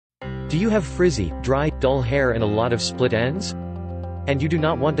Do you have frizzy, dry, dull hair and a lot of split ends? And you do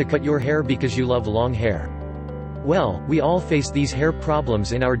not want to cut your hair because you love long hair? Well, we all face these hair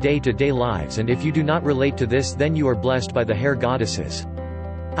problems in our day-to-day lives, and if you do not relate to this, then you are blessed by the hair goddesses.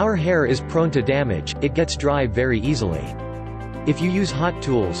 Our hair is prone to damage, it gets dry very easily. If you use hot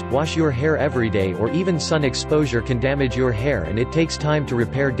tools, wash your hair every day, or even sun exposure can damage your hair, and it takes time to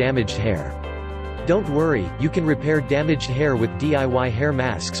repair damaged hair. Don't worry, you can repair damaged hair with DIY hair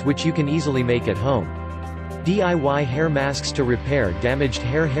masks, which you can easily make at home. DIY hair masks to repair damaged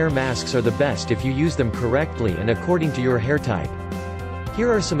hair. Hair masks are the best if you use them correctly and according to your hair type.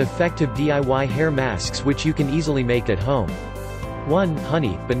 Here are some effective DIY hair masks which you can easily make at home. 1.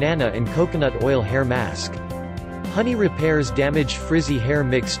 Honey, banana and coconut oil hair mask. Honey repairs damaged frizzy hair.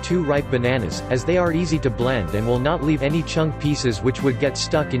 Mix 2 ripe bananas, as they are easy to blend and will not leave any chunk pieces which would get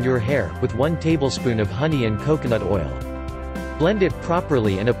stuck in your hair, with 1 tablespoon of honey and coconut oil. Blend it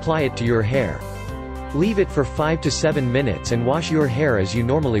properly and apply it to your hair. Leave it for 5 to 7 minutes and wash your hair as you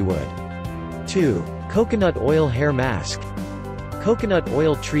normally would. 2. Coconut oil hair mask. Coconut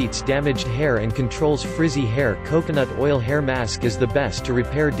oil treats damaged hair and controls frizzy hair. Coconut oil hair mask is the best to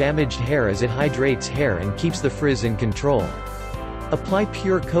repair damaged hair as it hydrates hair and keeps the frizz in control. Apply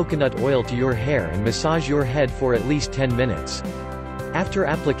pure coconut oil to your hair and massage your head for at least 10 minutes. After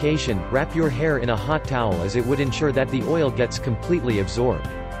application, wrap your hair in a hot towel as it would ensure that the oil gets completely absorbed.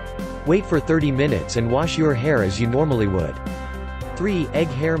 Wait for 30 minutes and wash your hair as you normally would. 3. Egg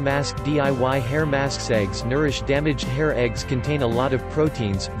hair mask. DIY hair masks. Eggs nourish damaged hair. Eggs contain a lot of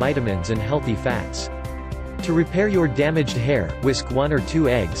proteins, vitamins and healthy fats. To repair your damaged hair, whisk 1 or 2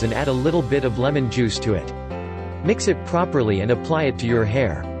 eggs and add a little bit of lemon juice to it. Mix it properly and apply it to your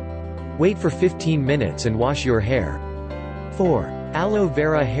hair. Wait for 15 minutes and wash your hair. 4. Aloe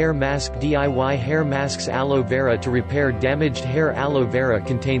vera hair mask. DIY hair masks. Aloe vera to repair damaged hair. Aloe vera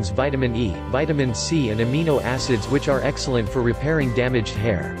contains vitamin E, vitamin C and amino acids which are excellent for repairing damaged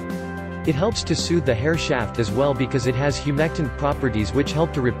hair. It helps to soothe the hair shaft as well because it has humectant properties which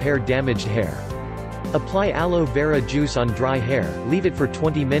help to repair damaged hair. Apply aloe vera juice on dry hair, leave it for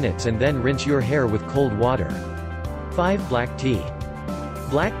 20 minutes and then rinse your hair with cold water. 5. Black tea.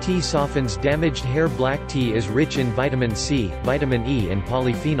 Black tea softens damaged hair. Black tea is rich in vitamin C, vitamin E and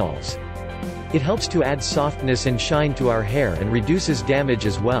polyphenols. It helps to add softness and shine to our hair and reduces damage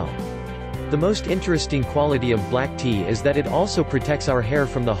as well. The most interesting quality of black tea is that it also protects our hair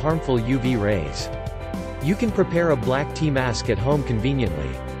from the harmful UV rays. You can prepare a black tea mask at home conveniently.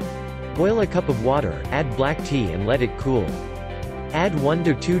 Boil a cup of water, add black tea and let it cool. Add 1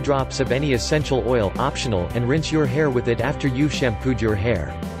 to 2 drops of any essential oil, optional, and rinse your hair with it after you've shampooed your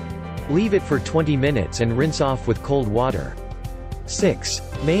hair. Leave it for 20 minutes and rinse off with cold water. 6.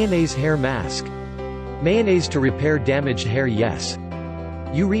 Mayonnaise hair mask. Mayonnaise to repair damaged hair. Yes.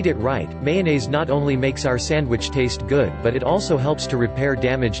 You read it right, mayonnaise not only makes our sandwich taste good but it also helps to repair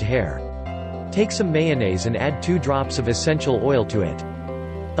damaged hair. Take some mayonnaise and add 2 drops of essential oil to it.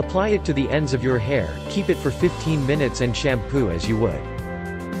 Apply it to the ends of your hair, keep it for 15 minutes and shampoo as you would.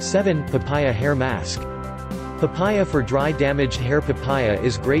 7. Papaya hair mask. Papaya for dry damaged hair. Papaya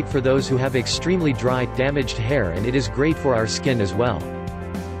is great for those who have extremely dry, damaged hair, and it is great for our skin as well.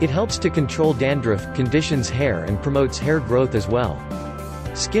 It helps to control dandruff, conditions hair and promotes hair growth as well.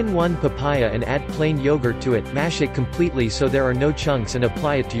 Skin 1 papaya and add plain yogurt to it, mash it completely so there are no chunks and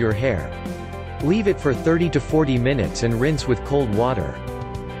apply it to your hair. Leave it for 30 to 40 minutes and rinse with cold water.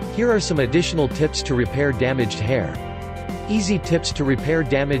 Here are some additional tips to repair damaged hair. Easy tips to repair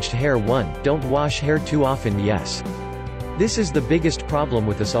damaged hair. 1. Don't wash hair too often. Yes. This is the biggest problem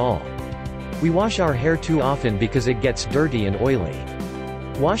with us all. We wash our hair too often because it gets dirty and oily.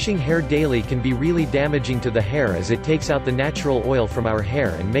 Washing hair daily can be really damaging to the hair as it takes out the natural oil from our hair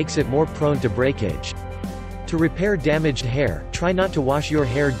and makes it more prone to breakage. To repair damaged hair, try not to wash your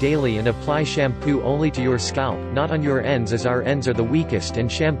hair daily and apply shampoo only to your scalp, not on your ends as our ends are the weakest and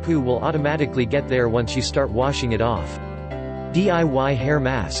shampoo will automatically get there once you start washing it off. DIY hair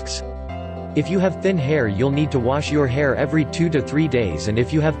masks. If you have thin hair you'll need to wash your hair every 2 to 3 days, and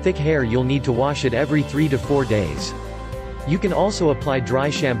if you have thick hair you'll need to wash it every 3 to 4 days. You can also apply dry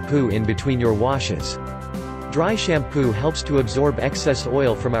shampoo in between your washes. Dry shampoo helps to absorb excess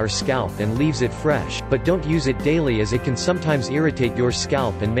oil from our scalp and leaves it fresh, but don't use it daily as it can sometimes irritate your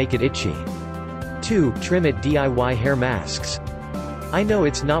scalp and make it itchy. 2. Trim it. DIY hair masks. I know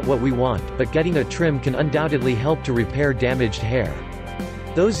it's not what we want, but getting a trim can undoubtedly help to repair damaged hair.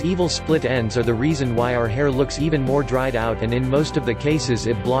 Those evil split ends are the reason why our hair looks even more dried out, and in most of the cases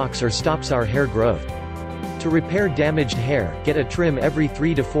it blocks or stops our hair growth. To repair damaged hair, get a trim every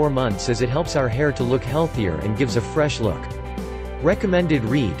 3 to 4 months as it helps our hair to look healthier and gives a fresh look. Recommended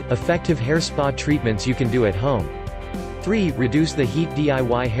read, effective hair spa treatments you can do at home. 3. Reduce the heat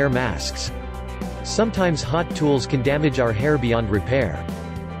DIY hair masks. Sometimes hot tools can damage our hair beyond repair.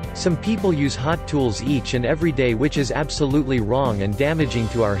 Some people use hot tools each and every day, which is absolutely wrong and damaging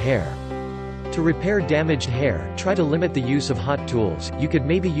to our hair. To repair damaged hair, try to limit the use of hot tools. You could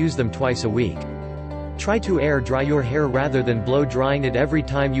maybe use them twice a week. Try to air dry your hair rather than blow drying it every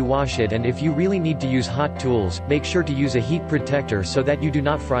time you wash it, and if you really need to use hot tools, make sure to use a heat protector so that you do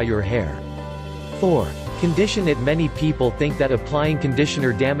not fry your hair. 4. Condition it. Many people think that applying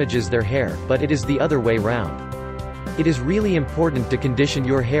conditioner damages their hair, but it is the other way round. It is really important to condition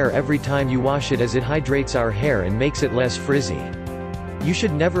your hair every time you wash it, as it hydrates our hair and makes it less frizzy. You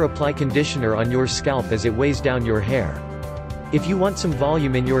should never apply conditioner on your scalp as it weighs down your hair. If you want some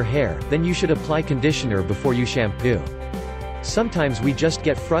volume in your hair, then you should apply conditioner before you shampoo. Sometimes we just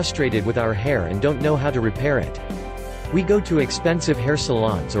get frustrated with our hair and don't know how to repair it. We go to expensive hair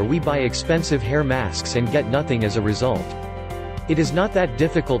salons or we buy expensive hair masks and get nothing as a result. It is not that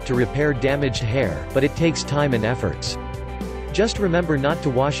difficult to repair damaged hair, but it takes time and efforts. Just remember not to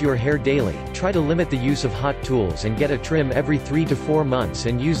wash your hair daily, try to limit the use of hot tools and get a trim every 3 to 4 months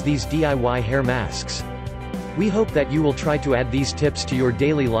and use these DIY hair masks. We hope that you will try to add these tips to your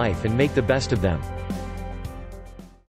daily life and make the best of them.